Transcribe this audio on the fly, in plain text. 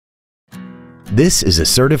This is a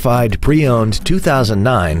certified pre-owned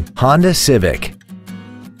 2009 Honda Civic.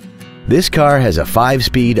 This car has a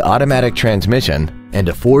 5-speed automatic transmission and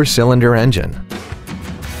a 4-cylinder engine.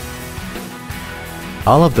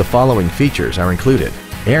 All of the following features are included: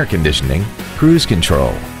 air conditioning, cruise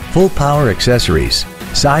control, full power accessories,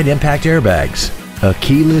 side impact airbags, a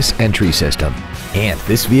keyless entry system, and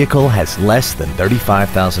this vehicle has less than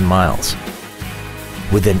 35,000 miles.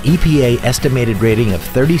 With an EPA estimated rating of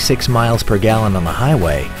 36 miles per gallon on the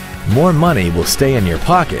highway, more money will stay in your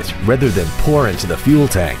pocket rather than pour into the fuel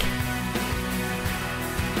tank.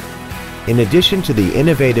 In addition to the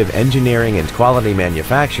innovative engineering and quality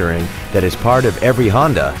manufacturing that is part of every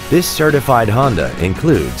Honda, this certified Honda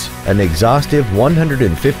includes an exhaustive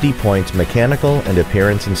 150-point mechanical and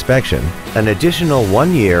appearance inspection, an additional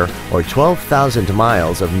 1 year or 12,000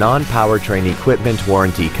 miles of non-powertrain equipment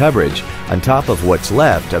warranty coverage on top of what's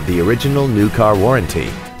left of the original new car warranty,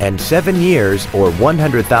 and 7 years or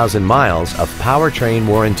 100,000 miles of powertrain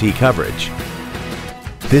warranty coverage.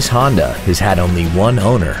 This Honda has had only one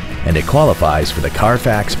owner, and it qualifies for the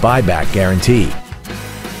Carfax buyback guarantee.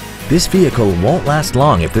 This vehicle won't last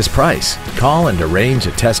long at this price. Call and arrange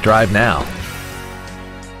a test drive now.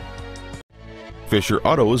 Fisher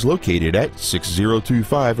Auto is located at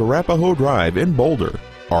 6025 Arapahoe Drive in Boulder.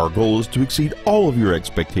 Our goal is to exceed all of your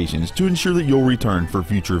expectations to ensure that you'll return for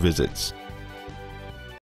future visits.